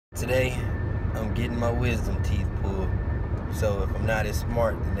Today, I'm getting my wisdom teeth pulled. So if I'm not as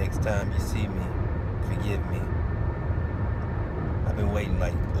smart the next time you see me, forgive me. I've been waiting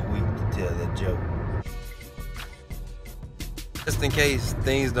like a week to tell that joke. Just in case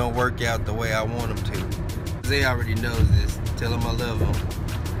things don't work out the way I want them to. Zay already knows this. Tell him I love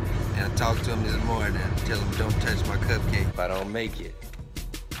him. And I talked to him this morning and tell him don't touch my cupcake. If I don't make it,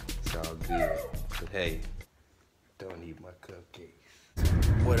 it's all good. But hey, don't eat my cupcakes.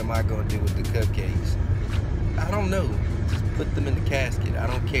 What am I gonna do with the cupcakes? I don't know. Just put them in the casket. I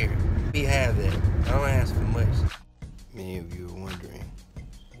don't care. We have that. I don't ask for much. Many of you are wondering,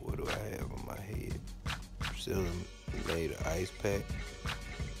 what do I have on my head? Priscilla made an ice pack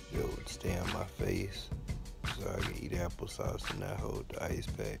that would stay on my face so I could eat applesauce and not hold the ice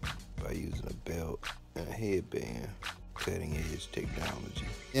pack by using a belt and a headband. Cutting edge technology.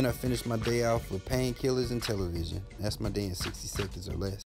 Then I finished my day off with painkillers and television. That's my day in 60 seconds or less.